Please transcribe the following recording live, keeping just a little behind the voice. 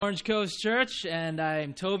Orange Coast Church, and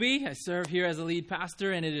I'm Tobi. I serve here as a lead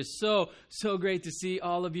pastor, and it is so great to see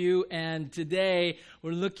all of you. And today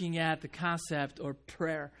we're looking at the concept or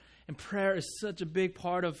prayer. And prayer is such a big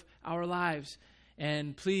part of our lives.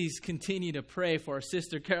 And please continue to pray for our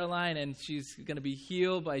sister Caroline, and she's going to be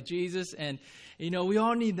healed by Jesus. And, we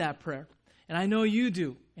all need that prayer. And I know you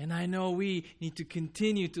do. And I know we need to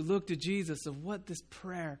continue to look to Jesus of what this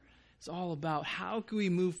prayer it's all about. How can we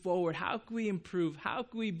move forward? How can we improve? How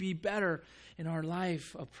can we be better in our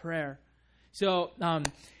life of prayer? So,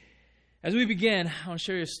 as we begin, I want to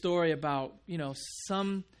share you a story about,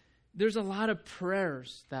 there's a lot of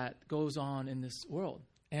prayers that goes on in this world,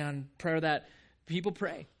 and prayer that people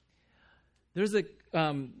pray. There's a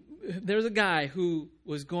guy who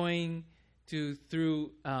was going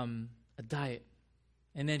through a diet,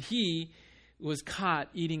 and then he was caught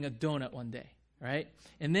eating a donut one day. Right?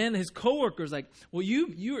 And then his coworker's like, well,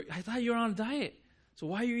 I thought you were on a diet. So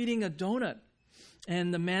why are you eating a donut?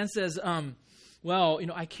 And the man says,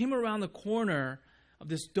 I came around the corner of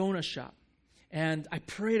this donut shop and I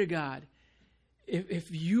pray to God, if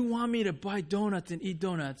you want me to buy donuts and eat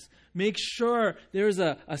donuts, make sure there's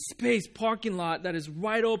a space parking lot that is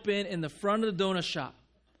right open in the front of the donut shop.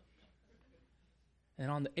 And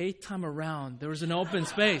on the 8th time around, there was an open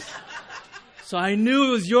space. So I knew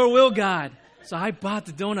it was your will, God. So I bought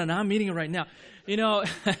the donut and I'm eating it right now.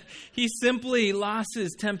 He simply lost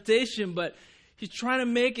his temptation, but he's trying to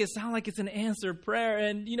make it sound like it's an answered prayer.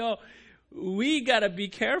 And, we got to be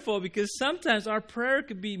careful because sometimes our prayer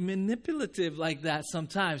could be manipulative like that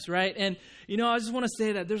sometimes, right? And, I just want to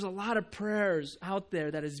say that there's a lot of prayers out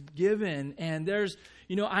there that is given. And there's,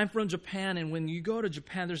 I'm from Japan. And when you go to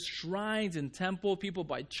Japan, there's shrines and temple. People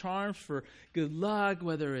buy charms for good luck,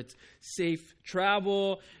 whether it's safe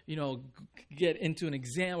travel, get into an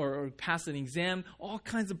exam or pass an exam. All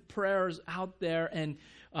kinds of prayers out there.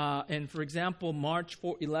 And for example, March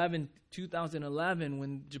 11, 2011,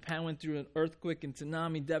 when Japan went through an earthquake and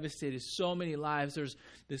tsunami, devastated so many lives, there's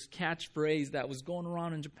this catchphrase that was going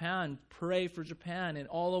around in Japan, pray for Japan, and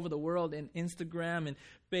all over the world, and Instagram and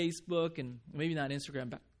Facebook, and maybe not Instagram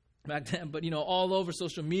back then, but, all over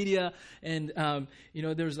social media, and,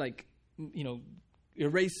 there's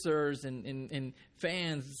erasers and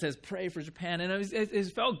fans that says pray for Japan, and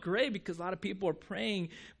it felt great because a lot of people are praying,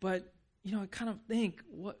 but I kind of think,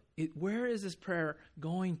 where is this prayer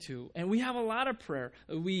going to? And we have a lot of prayer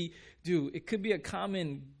that we do. It could be a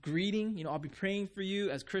common greeting. I'll be praying for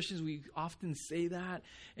you. As Christians, we often say that.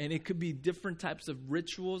 And it could be different types of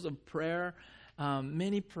rituals of prayer.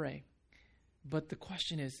 Many pray. But the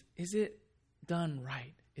question is it done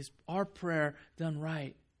right? Is our prayer done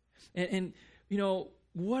right? And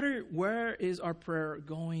where is our prayer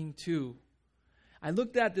going to? I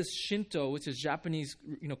looked at this Shinto, which is Japanese,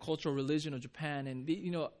 cultural religion of Japan, and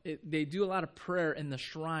they do a lot of prayer in the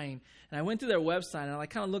shrine. And I went to their website and I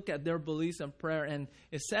kind of looked at their beliefs on prayer, and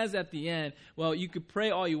it says at the end, well, you could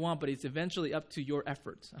pray all you want, but it's eventually up to your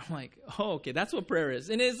efforts. I'm like, oh, okay, that's what prayer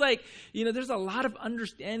is. And it's like, there's a lot of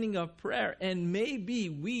understanding of prayer, and maybe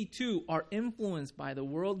we too are influenced by the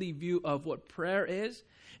worldly view of what prayer is,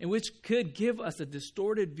 and which could give us a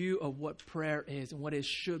distorted view of what prayer is and what it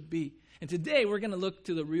should be. And today we're going to look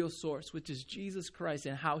to the real source, which is Jesus Christ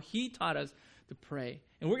and how he taught us to pray.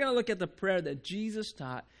 And we're going to look at the prayer that Jesus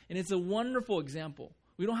taught. And it's a wonderful example.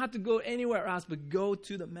 We don't have to go anywhere else but go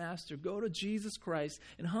to the Master. Go to Jesus Christ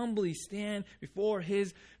and humbly stand before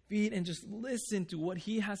his feet and just listen to what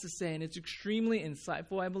he has to say. And it's extremely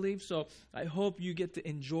insightful, I believe. So I hope you get to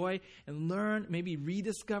enjoy and learn, maybe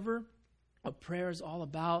rediscover what prayer is all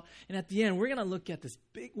about. And at the end, we're going to look at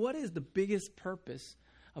what is the biggest purpose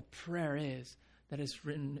of prayer is that is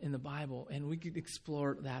written in the Bible, and we could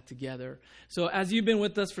explore that together. So as you've been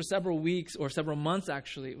with us for several weeks or several months,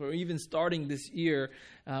 actually, or even starting this year,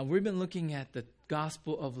 we've been looking at the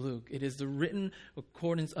Gospel of Luke. It is the written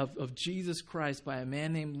accordance of Jesus Christ by a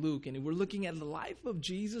man named Luke, and we're looking at the life of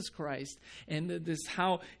Jesus Christ, and this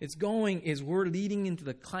how it's going is we're leading into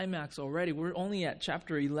the climax already. We're only at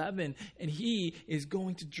chapter 11, and he is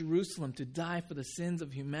going to Jerusalem to die for the sins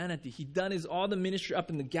of humanity. He done all the ministry up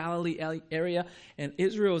in the Galilee area, and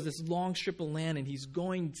Israel is this long strip of land, and he's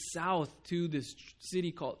going south to this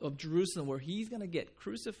city of Jerusalem, where he's going to get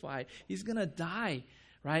crucified. He's going to die.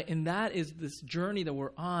 Right? And that is this journey that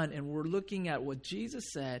we're on, and we're looking at what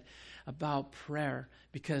Jesus said about prayer,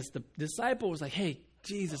 because the disciple was like, hey,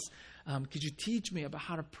 Jesus, could you teach me about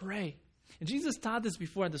how to pray? And Jesus taught this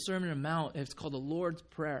before at the Sermon on the Mount. It's called the Lord's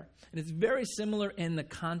Prayer. And it's very similar in the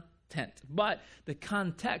context tent. But the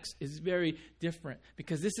context is very different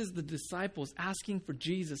because this is the disciples asking for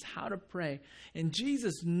Jesus how to pray. And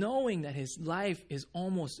Jesus, knowing that his life is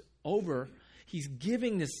almost over, he's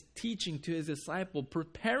giving this teaching to his disciple,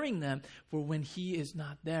 preparing them for when he is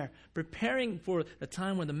not there, preparing for the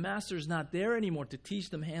time when the master is not there anymore to teach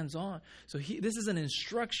them hands-on. So this is an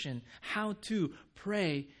instruction how to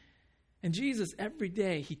pray. And Jesus, every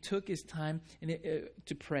day, he took his time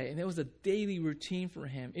to pray. And it was a daily routine for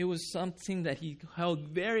him. It was something that he held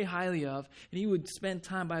very highly of. And he would spend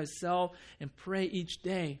time by himself and pray each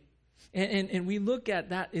day. And we look at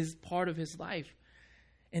that as part of his life.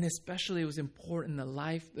 And especially it was important in the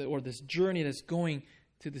life or this journey that's going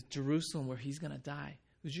to the Jerusalem where he's going to die.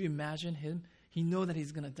 Would you imagine him? He knows that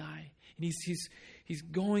he's going to die. And he's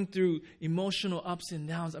going through emotional ups and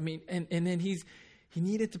downs. I mean, and then he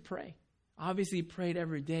needed to pray. Obviously, he prayed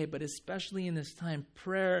every day, but especially in this time,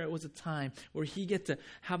 prayer was a time where he get to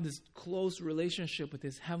have this close relationship with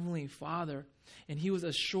his heavenly Father. And he was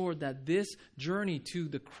assured that this journey to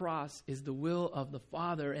the cross is the will of the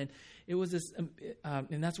Father. And it was this,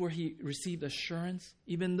 and that's where he received assurance,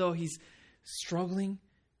 even though he's struggling.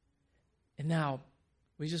 And now,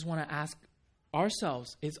 we just want to ask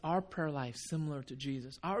ourselves, is our prayer life similar to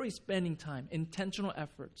Jesus? Are we spending time, intentional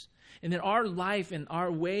efforts? And then our life and our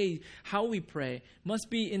way, how we pray, must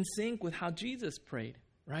be in sync with how Jesus prayed,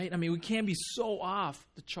 right? I mean, we can't be so off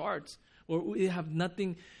the charts, or we have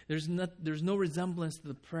nothing, there's no resemblance to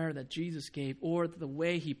the prayer that Jesus gave or the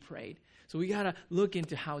way he prayed. So we got to look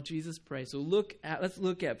into how Jesus prayed. So let's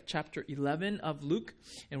look at chapter 11 of Luke,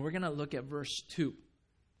 and we're going to look at verse 2.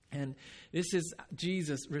 And this is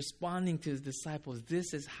Jesus responding to his disciples.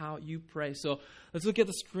 This is how you pray. So let's look at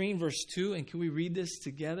the screen, verse 2, and can we read this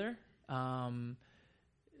together?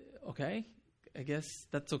 Okay, I guess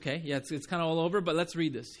that's okay. Yeah, it's kind of all over, but let's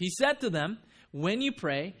read this. He said to them, when you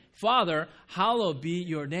pray, Father, hallowed be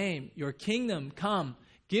your name. Your kingdom come.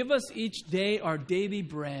 Give us each day our daily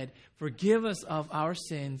bread. Forgive us of our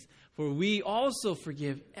sins, for we also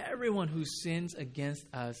forgive everyone who sins against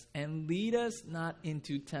us, and lead us not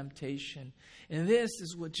into temptation. And this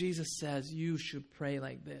is what Jesus says you should pray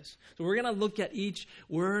like this. So we're going to look at each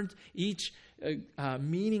word, each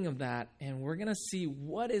meaning of that, and we're going to see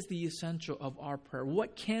what is the essential of our prayer.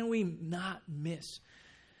 What can we not miss?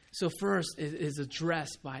 So first is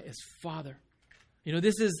addressed by his Father. You know,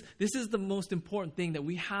 this is the most important thing, that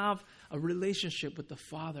we have a relationship with the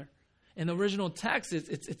Father. In the original text,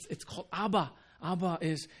 it's called Abba. Abba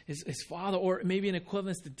is Father, or maybe an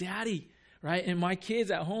equivalence to Daddy, right? And my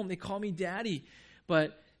kids at home, they call me Daddy.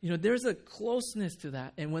 But, you know, there's a closeness to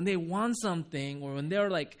that. And when they want something, or when they're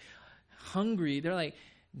like hungry, they're like,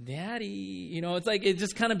 Daddy, you know, it's like it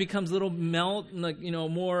just kind of becomes a little more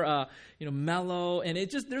mellow, and it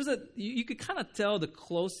just you could kind of tell the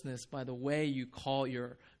closeness by the way you call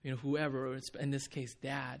your, you know, whoever, or in this case,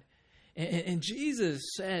 Dad. And Jesus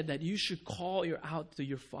said that you should call out to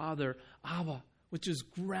your Father, Abba, which is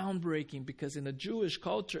groundbreaking because in the Jewish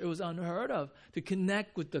culture it was unheard of to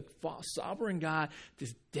connect with the sovereign God,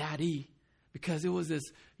 this Daddy. Because it was this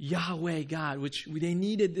Yahweh God, which they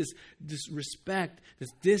needed this respect,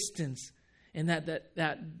 this distance. And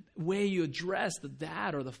that way you address the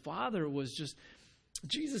dad or the father was just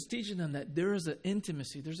Jesus teaching them that there is an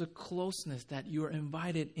intimacy, there's a closeness that you are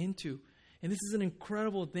invited into. And this is an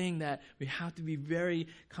incredible thing that we have to be very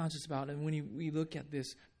conscious about. And when we look at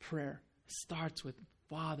this prayer, it starts with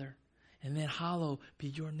Father, and then hallowed be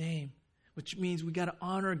your name. Which means we got to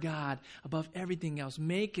honor God above everything else.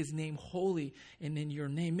 Make his name holy and in your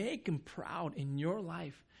name. Make him proud in your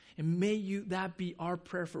life. And may that be our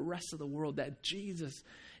prayer for the rest of the world, that Jesus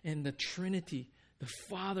and the Trinity, the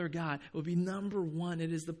Father God, will be number one.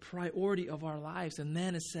 It is the priority of our lives. And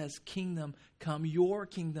then it says, kingdom come, your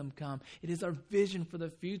kingdom come. It is our vision for the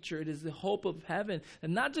future. It is the hope of heaven.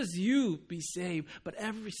 And not just you be saved, but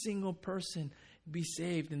every single person be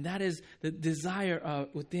saved. And that is the desire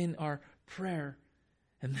within our prayer.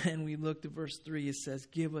 And then we look to verse 3. It says,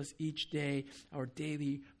 give us each day our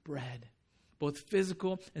daily bread, both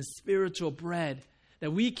physical and spiritual bread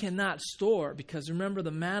that we cannot store. Because remember,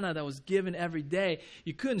 the manna that was given every day,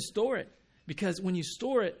 you couldn't store it, because when you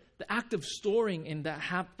store it, the act of storing and the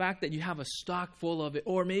fact that you have a stock full of it,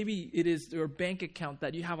 or maybe it is your bank account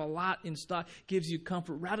that you have a lot in stock, gives you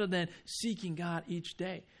comfort rather than seeking God each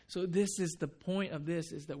day. So this is the point of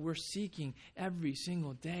this, is that we're seeking every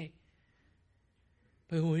single day.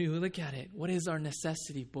 But when you look at it, what is our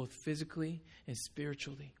necessity, both physically and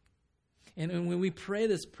spiritually? And when we pray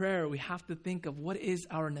this prayer, we have to think of what is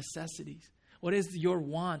our necessities. What is your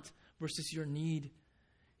want versus your need?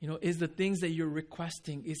 Is the things that you're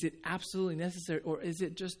requesting, is it absolutely necessary, or is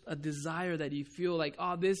it just a desire that you feel like,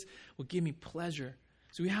 oh, this will give me pleasure?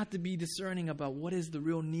 So we have to be discerning about what is the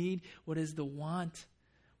real need, what is the want.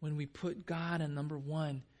 When we put God in number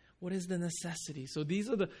one, what is the necessity? So these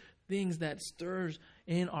are the things that stirs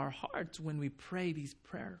in our hearts when we pray these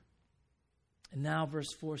prayers. And now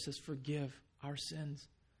verse 4 says, forgive our sins.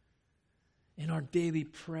 In our daily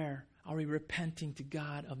prayer, are we repenting to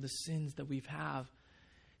God of the sins that we've had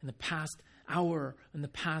in the past hour, in the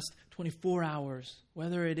past 24 hours?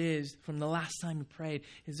 Whether it is from the last time you prayed,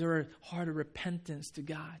 is there a heart of repentance to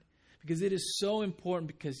God? Because it is so important,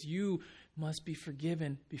 because you must be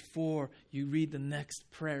forgiven before you read the next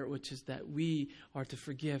prayer, which is that we are to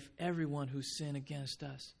forgive everyone who sinned against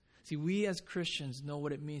us. See, we as Christians know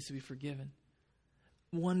what it means to be forgiven,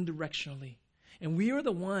 one directionally. And we are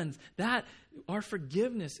the ones that our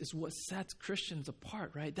forgiveness is what sets Christians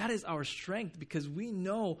apart, right? That is our strength, because we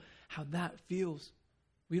know how that feels.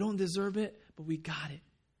 We don't deserve it, but we got it.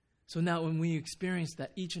 So now when we experience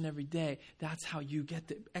that each and every day, that's how you get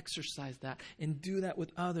to exercise that and do that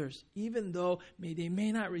with others, even though they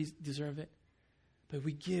may not deserve it. But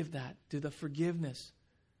we give that to the forgiveness.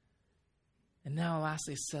 And now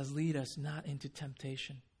lastly, it says, lead us not into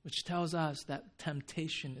temptation, which tells us that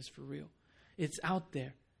temptation is for real. It's out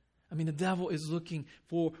there. The devil is looking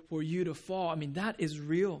for you to fall. That is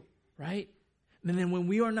real, right? And then when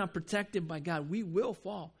we are not protected by God, we will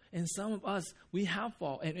fall. And some of us, we have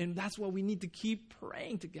fallen. And that's why we need to keep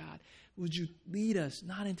praying to God. Would you lead us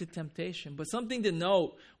not into temptation? But something to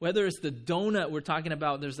note, whether it's the donut we're talking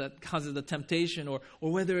about, that causes the temptation, or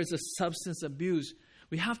whether it's a substance abuse,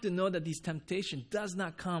 we have to know that these temptation does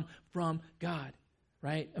not come from God.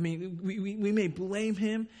 Right? We may blame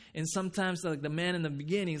him, and sometimes like the man in the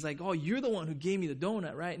beginning is like, oh, you're the one who gave me the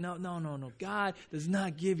donut, right? No. God does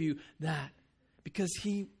not give you that, because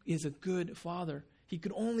he is a good father. He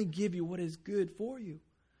could only give you what is good for you.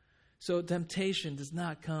 So temptation does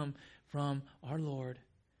not come from our Lord.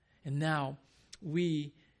 And now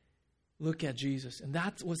we look at Jesus, and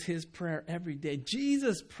that was his prayer every day.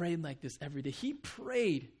 Jesus prayed like this every day. He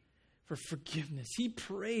prayed for forgiveness. He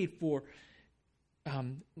prayed for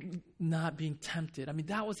not being tempted.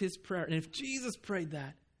 That was his prayer. And if Jesus prayed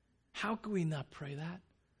that, how could we not pray that?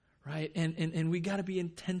 Right? And we got to be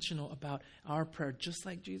intentional about our prayer, just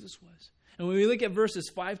like Jesus was. And when we look at verses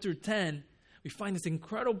 5 through 10, we find this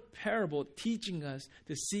incredible parable teaching us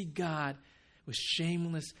to seek God with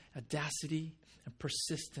shameless audacity and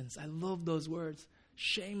persistence. I love those words.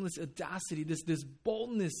 Shameless audacity, this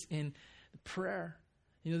boldness in prayer.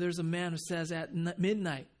 There's a man who says at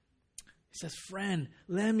midnight, he says, friend,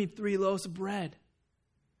 lend me 3 loaves of bread.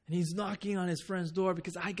 And he's knocking on his friend's door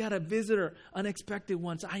because I got a visitor, unexpected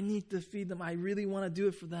one, so I need to feed them. I really want to do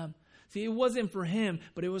it for them. See, it wasn't for him,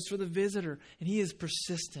 but it was for the visitor. And he is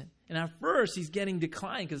persistent. And at first, he's getting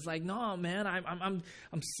declined because, like, no, man,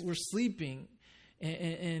 we're sleeping.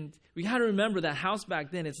 And we got to remember that house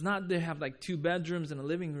back then, it's not they have like 2 bedrooms and a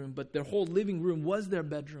living room, but their whole living room was their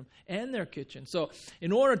bedroom and their kitchen. So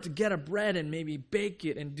in order to get a bread and maybe bake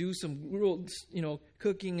it and do some real,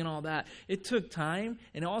 cooking and all that, it took time.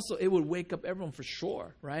 And also it would wake up everyone for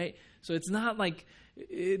sure, right? So it's not like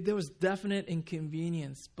there was definite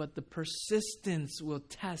inconvenience, but the persistence will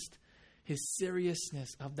test his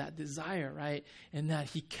seriousness of that desire, right? And that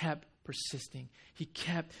he kept persisting. He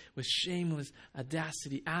kept with shameless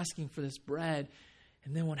audacity asking for this bread.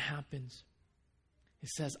 And then what happens? It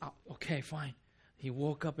says, okay, fine. He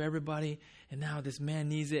woke up everybody, and now this man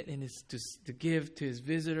needs it, and it's to give to his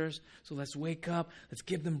visitors. So let's wake up. Let's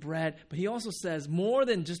give them bread. But he also says, more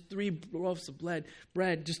than just 3 loaves of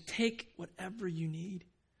bread, just take whatever you need.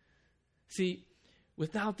 See,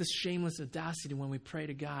 without this shameless audacity when we pray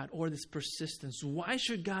to God, or this persistence, why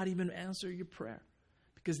should God even answer your prayer?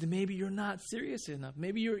 Because maybe you're not serious enough.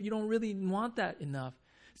 Maybe you don't really want that enough.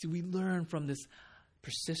 See, we learn from this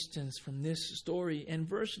persistence, from this story. And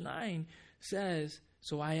verse 9 says,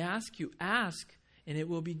 so I ask you, ask, and it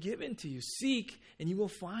will be given to you. Seek, and you will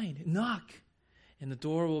find. Knock, and the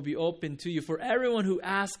door will be opened to you. For everyone who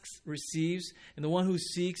asks receives, and the one who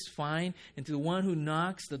seeks finds, and to the one who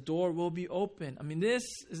knocks, the door will be open. This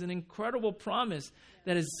is an incredible promise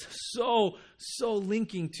that is so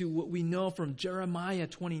linking to what we know from Jeremiah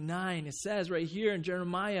 29. It says right here in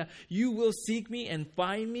Jeremiah, you will seek me and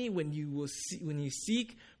find me when you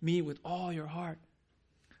seek me with all your heart.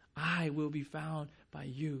 I will be found by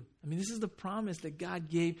you. This is the promise that God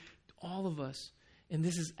gave to all of us. And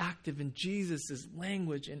this is active in Jesus'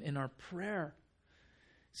 language and in our prayer.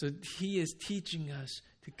 So he is teaching us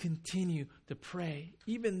to continue to pray.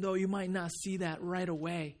 Even though you might not see that right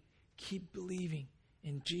away, keep believing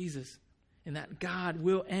in Jesus, and that God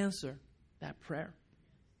will answer that prayer.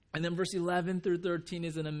 And then verse 11 through 13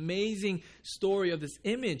 is an amazing story of this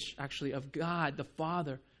image, actually, of God, the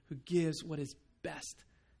Father, who gives what is best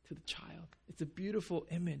to the child. It's a beautiful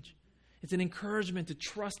image. It's an encouragement to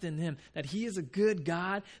trust in Him, that He is a good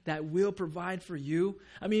God that will provide for you.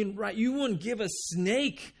 I mean, right, you wouldn't give a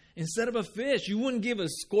snake instead of a fish. You wouldn't give a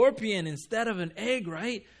scorpion instead of an egg,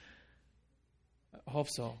 right? I hope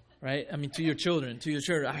so, right? I mean, to your children.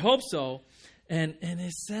 I hope so. And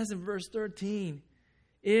it says in verse 13,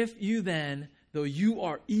 if you then, though you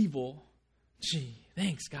are evil,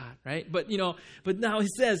 thanks God, right? But now He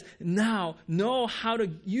says, now know how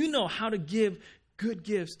to give good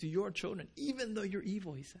gifts to your children, even though you're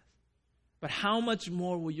evil, He says. But how much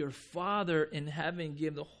more will your Father in heaven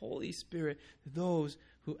give the Holy Spirit to those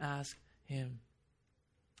who ask Him?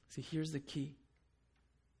 See, here's the key.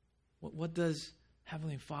 What does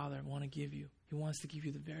Heavenly Father want to give you? He wants to give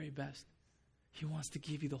you the very best. He wants to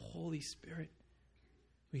give you the Holy Spirit.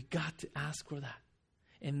 We got to ask for that.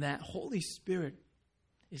 And that Holy Spirit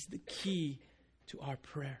is the key to our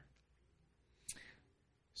prayer.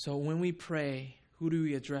 So when we pray, who do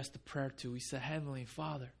we address the prayer to? We say, Heavenly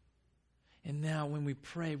Father. And now when we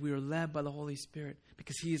pray, we are led by the Holy Spirit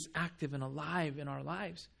because He is active and alive in our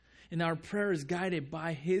lives. And our prayer is guided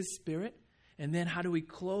by His Spirit. And then how do we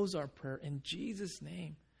close our prayer? In Jesus'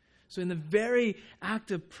 name. So in the very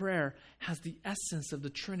act of prayer has the essence of the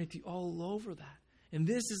Trinity all over that. And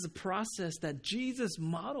this is a process that Jesus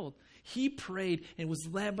modeled. He prayed and was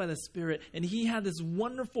led by the Spirit. And He had this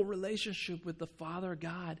wonderful relationship with the Father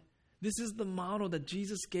God. This is the model that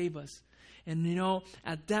Jesus gave us. And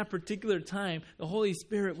at that particular time, the Holy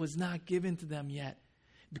Spirit was not given to them yet.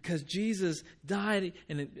 Because Jesus died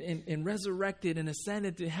and resurrected and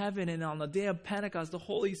ascended to heaven. And on the day of Pentecost, the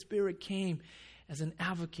Holy Spirit came as an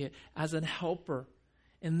advocate, as a helper.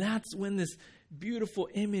 And that's when this beautiful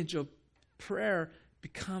image of prayer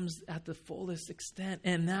becomes at the fullest extent.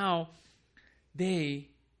 And now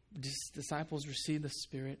disciples receive the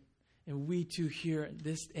Spirit. And we too here at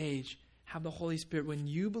this age have the Holy Spirit. When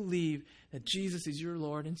you believe that Jesus is your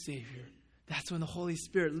Lord and Savior, that's when the Holy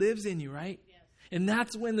Spirit lives in you, right? Yes. And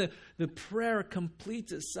that's when the prayer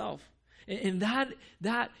completes itself. And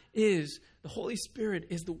that is, the Holy Spirit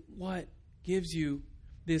is what gives you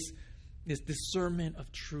this discernment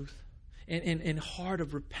of truth and heart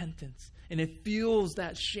of repentance. And it fuels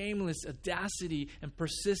that shameless audacity and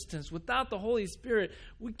persistence. Without the Holy Spirit,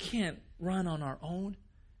 we can't run on our own.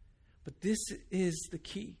 But this is the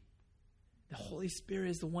key. The Holy Spirit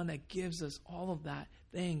is the one that gives us all of that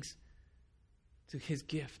thanks to His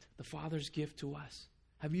gift, the Father's gift to us.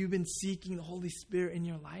 Have you been seeking the Holy Spirit in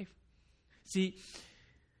your life? See,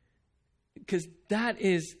 because that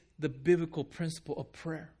is the biblical principle of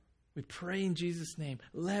prayer. We pray in Jesus' name,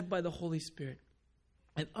 led by the Holy Spirit.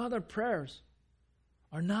 And other prayers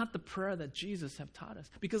are not the prayer that Jesus have taught us.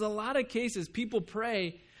 Because a lot of cases, people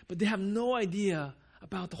pray, but they have no idea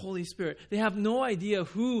about the Holy Spirit. They have no idea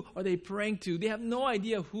who are they praying to. They have no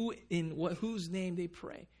idea whose name they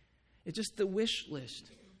pray. It's just the wish list.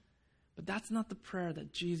 But that's not the prayer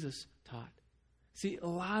that Jesus taught. See, a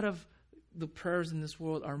lot of the prayers in this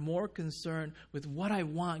world are more concerned with what I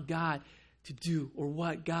want God to do or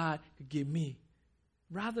what God could give me,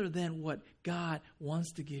 rather than what God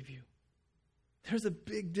wants to give you. There's a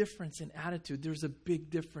big difference in attitude. There's a big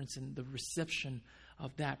difference in the reception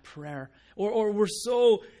of that prayer. Or we're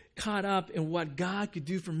so caught up in what God could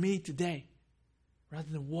do for me today, rather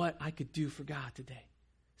than what I could do for God today.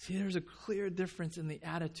 See, there's a clear difference in the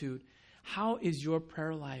attitude. How is your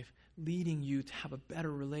prayer life leading you to have a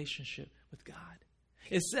better relationship with God?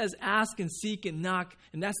 It says ask and seek and knock,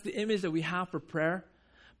 and that's the image that we have for prayer.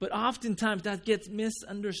 But oftentimes that gets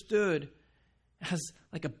misunderstood as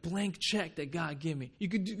like a blank check that God gave me. You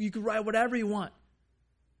could write whatever you want,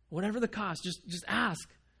 whatever the cost. Just ask.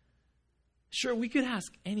 Sure, we could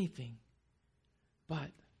ask anything, but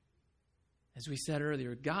as we said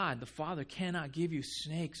earlier, God, the Father, cannot give you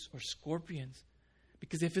snakes or scorpions.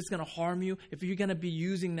 Because if it's going to harm you, if you're going to be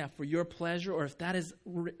using that for your pleasure, or if that is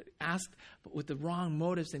asked but with the wrong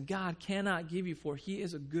motives, then God cannot give you, for He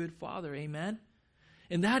is a good Father. Amen?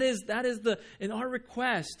 And that is and our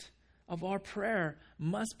request of our prayer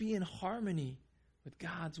must be in harmony with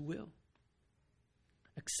God's will.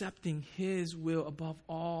 Accepting His will above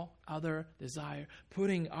all other desire.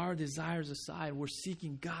 Putting our desires aside, we're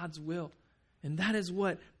seeking God's will. And that is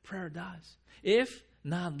what prayer does. If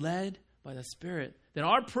not led by the Spirit, then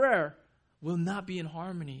our prayer will not be in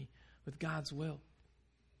harmony with God's will.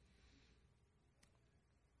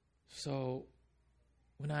 So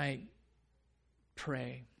when I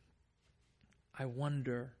pray, I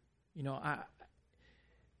wonder,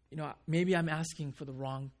 maybe I'm asking for the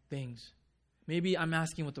wrong things. Maybe I'm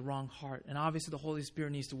asking with the wrong heart. And obviously the Holy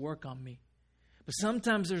Spirit needs to work on me. But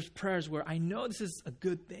sometimes there's prayers where I know this is a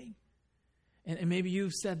good thing. And maybe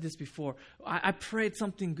you've said this before. I prayed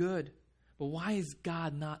something good. But why is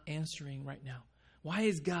God not answering right now? Why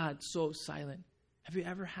is God so silent? Have you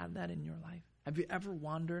ever had that in your life? Have you ever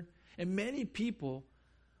wondered? And many people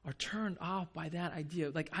are turned off by that idea.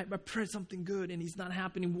 Like, I prayed something good and He's not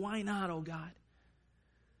happening. Why not, oh God?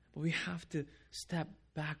 But we have to step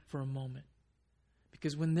back for a moment.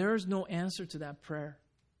 Because when there is no answer to that prayer,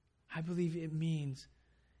 I believe it means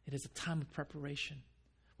it is a time of preparation.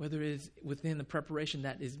 Whether it is within the preparation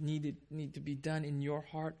that is need to be done in your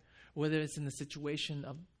heart, whether it's in the situation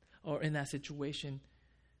or in that situation.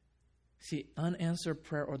 See, unanswered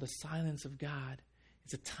prayer or the silence of God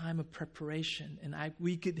is a time of preparation. And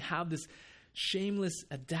we could have this shameless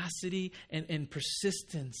audacity and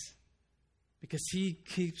persistence because He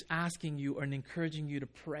keeps asking you and encouraging you to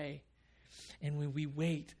pray. And when we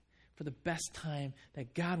wait for the best time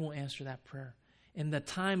that God will answer that prayer. And the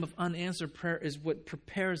time of unanswered prayer is what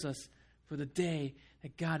prepares us for the day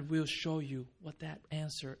that God will show you what that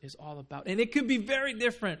answer is all about. And it could be very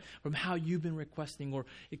different from how you've been requesting, or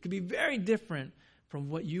it could be very different from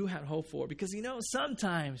what you had hoped for. Because,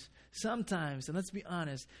 sometimes, and let's be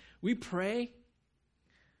honest, we pray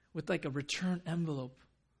with like a return envelope.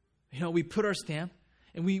 We put our stamp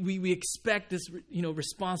and we expect this,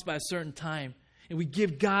 response by a certain time. And we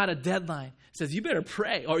give God a deadline. It says, you better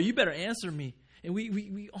pray or you better answer me. And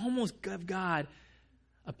we almost give God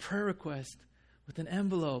a prayer request with an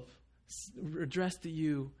envelope addressed to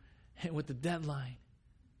you and with the deadline.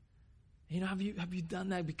 Have you done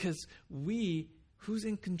that? Because who's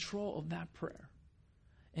in control of that prayer?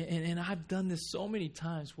 And I've done this so many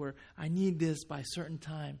times where I need this by a certain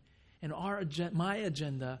time. And my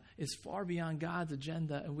agenda is far beyond God's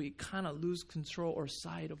agenda, and we kind of lose control or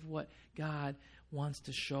sight of what God wants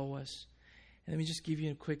to show us. And let me just give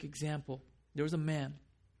you a quick example. There was a man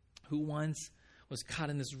who once was caught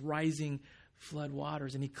in this rising flood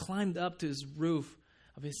waters, and he climbed up to his roof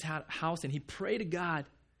of his house, and he prayed to God,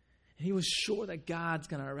 and he was sure that God's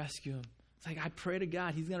going to rescue him. It's like, I pray to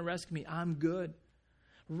God, He's going to rescue me. I'm good.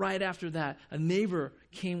 Right after that, a neighbor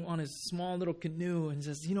came on his small little canoe and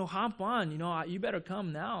says, hop on, you better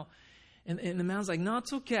come now. And the man's like, no,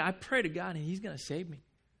 it's okay. I pray to God and He's going to save me.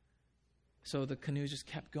 So the canoe just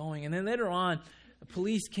kept going. And then later on, the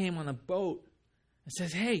police came on a boat and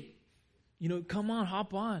says, hey, come on,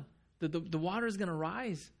 hop on. The water is going to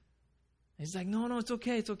rise. And he's like, no, it's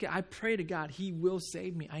okay. It's okay. I pray to God. He will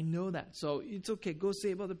save me. I know that. So it's okay. Go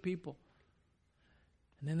save other people.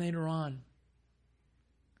 And then later on,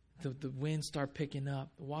 the wind started picking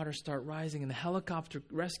up, the water started rising, and the helicopter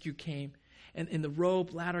rescue came, and the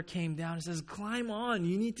rope ladder came down. It says, climb on,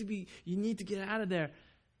 you need to get out of there.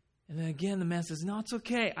 And then again, the man says, no, it's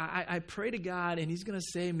okay. I pray to God, and He's going to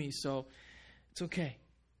save me, so it's okay.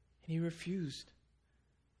 And he refused.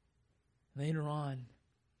 Later on,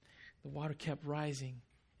 the water kept rising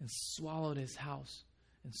and swallowed his house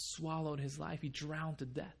and swallowed his life. He drowned to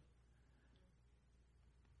death.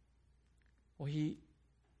 Well, he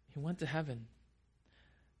went to heaven,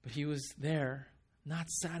 but he was there not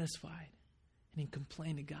satisfied, and he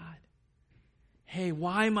complained to God. Hey,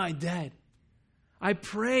 why am I dead? I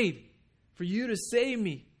prayed for you to save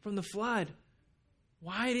me from the flood.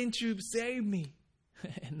 Why didn't you save me?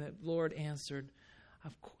 And the Lord answered,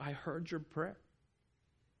 I heard your prayer.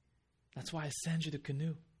 That's why I sent you the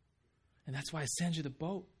canoe. And that's why I sent you the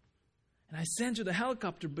boat. And I sent you the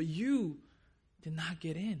helicopter, but you did not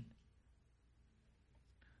get in.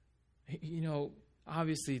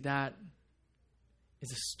 Obviously that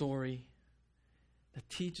is a story that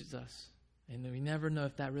teaches us. And we never know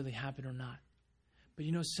if that really happened or not. But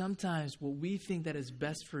sometimes what we think that is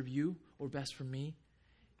best for you or best for me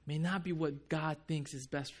may not be what God thinks is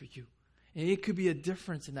best for you. And it could be a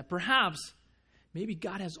difference in that. Perhaps, maybe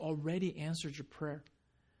God has already answered your prayer.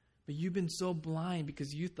 But you've been so blind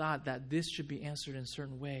because you thought that this should be answered in a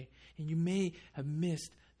certain way. And you may have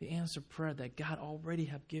missed the answered prayer that God already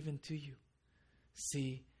have given to you.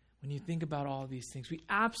 See, when you think about all of these things, we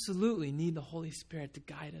absolutely need the Holy Spirit to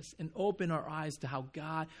guide us and open our eyes to how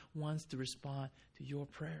God wants to respond to your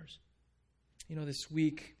prayers. This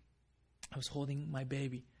week, I was holding my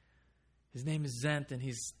baby. His name is Zent, and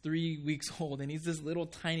he's 3 weeks old, and he's this little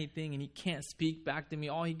tiny thing, and he can't speak back to me.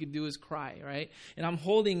 All he could do is cry, right? And I'm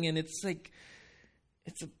holding, and it's like,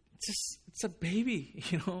 it's a baby,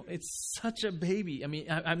 It's such a baby. I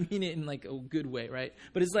mean it in like a good way, right?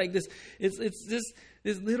 But it's like this, it's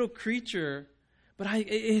this little creature, But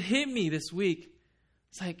it hit me this week.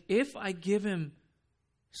 It's like, if I give him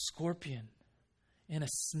scorpion and a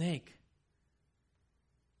snake,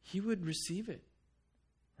 he would receive it,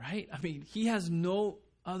 right? I mean, he has no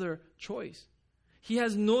other choice. He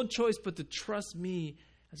has no choice but to trust me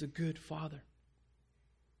as a good father.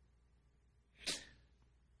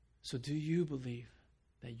 So do you believe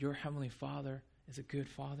that your Heavenly Father is a good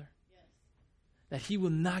father? Yes. That he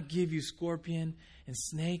will not give you scorpion and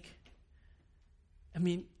snake? I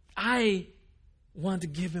mean, I want to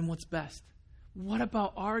give him what's best. What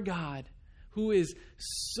about our God, who is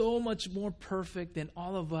so much more perfect than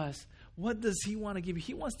all of us? What does he want to give you?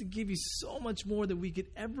 He wants to give you so much more than we could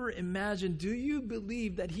ever imagine. Do you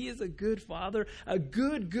believe that he is a good father? A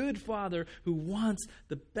good father who wants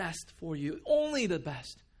the best for you, only the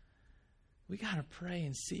best. We got to pray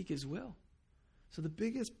and seek his will. So the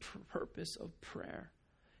biggest purpose of prayer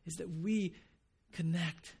is that we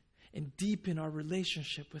connect and deepen our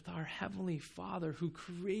relationship with our Heavenly Father who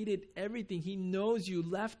created everything. He knows you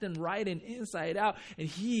left and right and inside out, and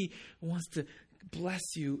he wants to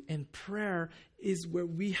bless you. And prayer is where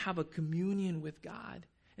we have a communion with God.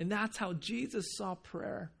 And that's how Jesus saw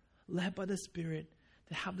prayer, led by the Spirit,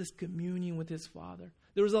 to have this communion with his Father.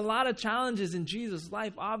 There was a lot of challenges in Jesus'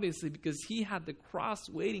 life, obviously, because he had the cross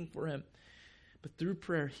waiting for him. But through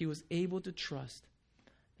prayer, he was able to trust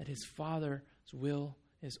that his Father's will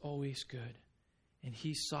is always good. And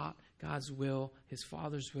he sought God's will, his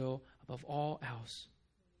Father's will, above all else.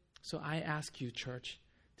 So I ask you, church,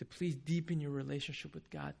 to please deepen your relationship with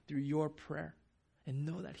God through your prayer and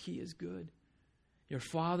know that he is good. Your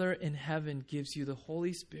Father in heaven gives you the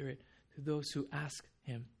Holy Spirit to those who ask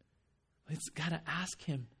him. It's got to ask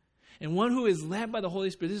him. And one who is led by the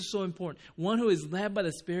Holy Spirit, this is so important. One who is led by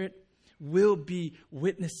the Spirit will be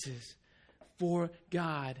witnesses for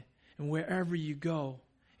God and wherever you go.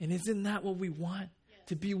 And isn't that what we want? Yes.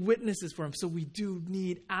 To be witnesses for him. So we do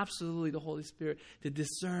need absolutely the Holy Spirit to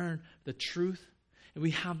discern the truth. And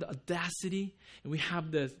we have the audacity and we have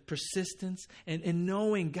the persistence and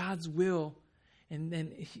knowing God's will. And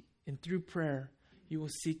then through prayer, you will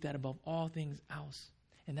seek that above all things else.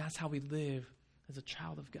 And that's how we live as a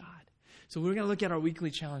child of God. So we're going to look at our weekly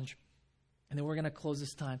challenge. And then we're going to close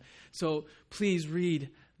this time. So please read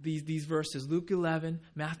these verses. Luke 11,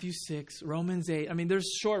 Matthew 6, Romans 8. I mean, there's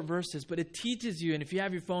short verses, but it teaches you. And if you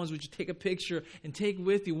have your phones, would you take a picture and take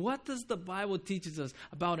with you? What does the Bible teaches us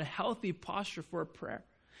about a healthy posture for a prayer?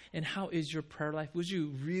 And how is your prayer life? Would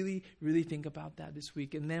you really, really think about that this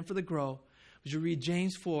week? And then for the grow, would you read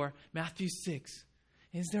James 4, Matthew 6?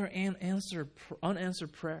 Is there an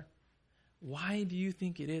unanswered prayer? Why do you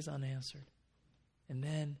think it is unanswered? And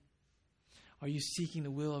then, are you seeking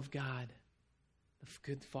the will of God, the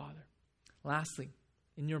good Father? Lastly,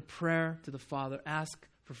 in your prayer to the Father, ask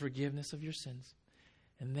for forgiveness of your sins.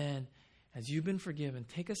 And then, as you've been forgiven,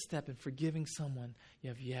 take a step in forgiving someone you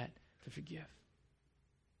have yet to forgive.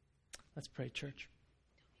 Let's pray, church.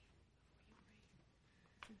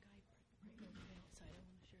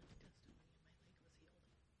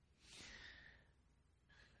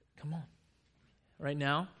 Come on. Right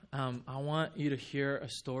now, I want you to hear a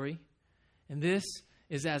story. And this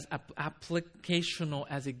is as applicational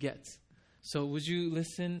as it gets. So would you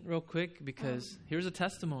listen real quick? Because here's a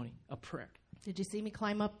testimony, a prayer. Did you see me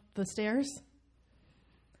climb up the stairs?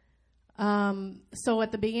 So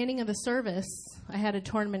at the beginning of the service, I had a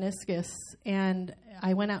torn meniscus, and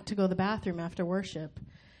I went out to go to the bathroom after worship.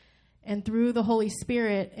 And through the Holy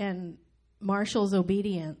Spirit and Marshall's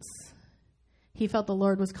obedience, he felt the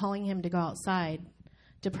Lord was calling him to go outside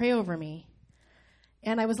to pray over me.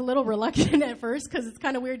 And I was a little reluctant at first because it's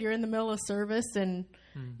kind of weird. You're in the middle of service and,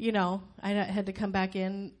 I had to come back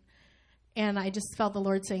in. And I just felt the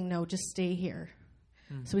Lord saying, no, just stay here.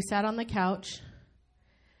 So we sat on the couch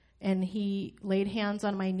and he laid hands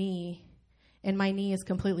on my knee and my knee is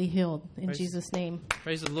completely healed in Jesus' name.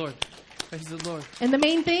 Praise the Lord. Praise the Lord. And the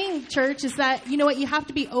main thing, church, is that, you know what, you have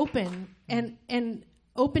to be open and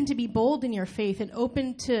open to be bold in your faith and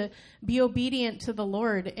open to be obedient to the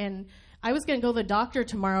Lord. And I was going to go to the doctor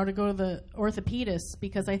tomorrow to go to the orthopedist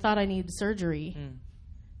because I thought I needed surgery.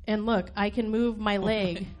 And look, I can move my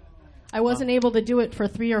leg. I wasn't able to do it for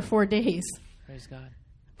 3 or 4 days. Praise God.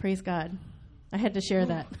 Praise God. I had to share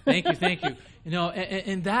that. Thank you.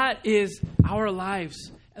 And that is our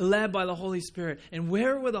lives led by the Holy Spirit. And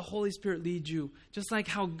where will the Holy Spirit lead you? Just like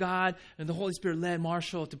how God and the Holy Spirit led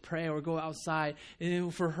Marshall to pray or go outside.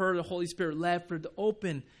 And for her, the Holy Spirit led for her to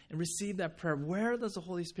open and receive that prayer. Where does the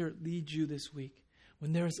Holy Spirit lead you this week?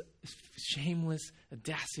 When there is shameless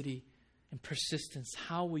audacity and persistence,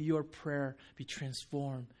 how will your prayer be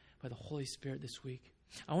transformed by the Holy Spirit this week?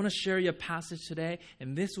 I want to share you a passage today,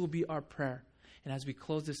 and this will be our prayer. And as we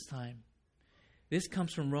close this time, this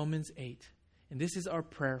comes from Romans 8. And this is our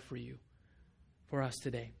prayer for you, for us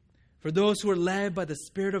today. For those who are led by the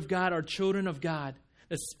Spirit of God are children of God.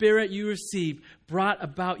 The Spirit you receive brought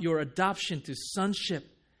about your adoption to sonship.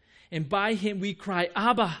 And by Him we cry,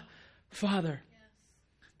 Abba, Father. Yes.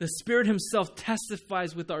 The Spirit Himself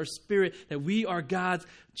testifies with our spirit that we are God's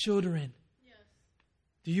children. Yes.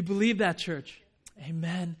 Do you believe that, church?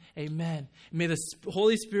 Amen. Amen. May the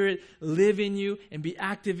Holy Spirit live in you and be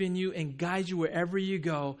active in you and guide you wherever you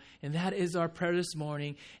go. And that is our prayer this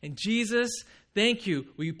morning. And Jesus, thank you.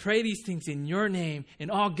 We pray these things in your name.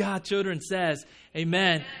 And all God's children says,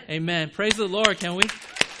 amen. Amen. Praise the Lord, can we?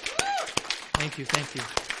 Thank you. Thank you.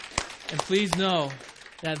 And please know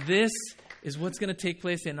that this is what's going to take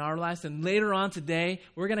place in our lives. And later on today,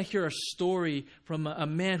 we're going to hear a story from a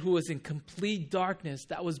man who was in complete darkness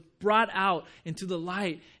that was brought out into the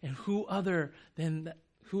light. And who other than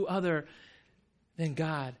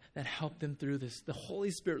God that helped him through this? The Holy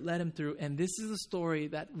Spirit led him through. And this is a story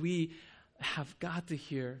that we have got to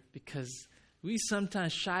hear because we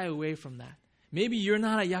sometimes shy away from that. Maybe you're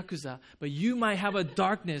not a Yakuza, but you might have a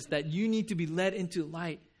darkness that you need to be led into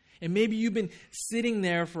light. And maybe you've been sitting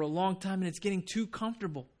there for a long time and it's getting too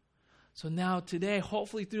comfortable. So now today,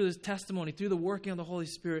 hopefully through this testimony, through the working of the Holy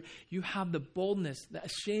Spirit, you have the boldness,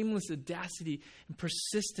 that shameless audacity and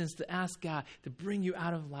persistence to ask God to bring you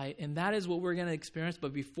out of light. And that is what we're going to experience.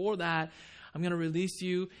 But before that, I'm going to release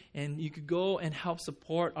you and you could go and help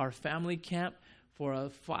support our family camp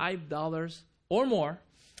for $5 or more.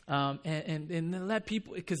 And let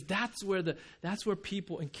people, because that's where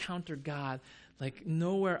people encounter God like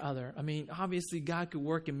nowhere other. I mean, obviously God could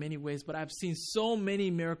work in many ways, but I've seen so many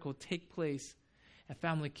miracles take place at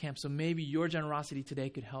family camp. So maybe your generosity today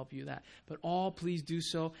could help you that. But all please do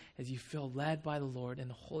so as you feel led by the Lord and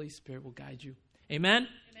the Holy Spirit will guide you. Amen?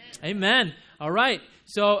 Amen. Amen. All right.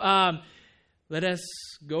 So let us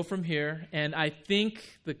go from here. And I think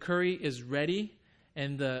the curry is ready.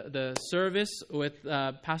 And the service with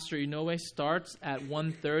Pastor Inoue starts at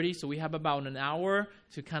 1:30. So we have about an hour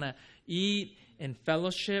to kind of eat and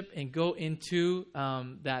fellowship and go into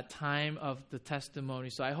that time of the testimony.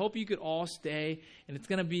 So I hope you could all stay. And it's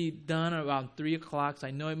going to be done around 3 o'clock. So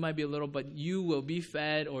I know it might be a little, but you will be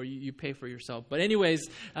fed or you pay for yourself. But anyways,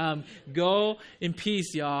 go in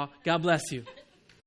peace, y'all. God bless you.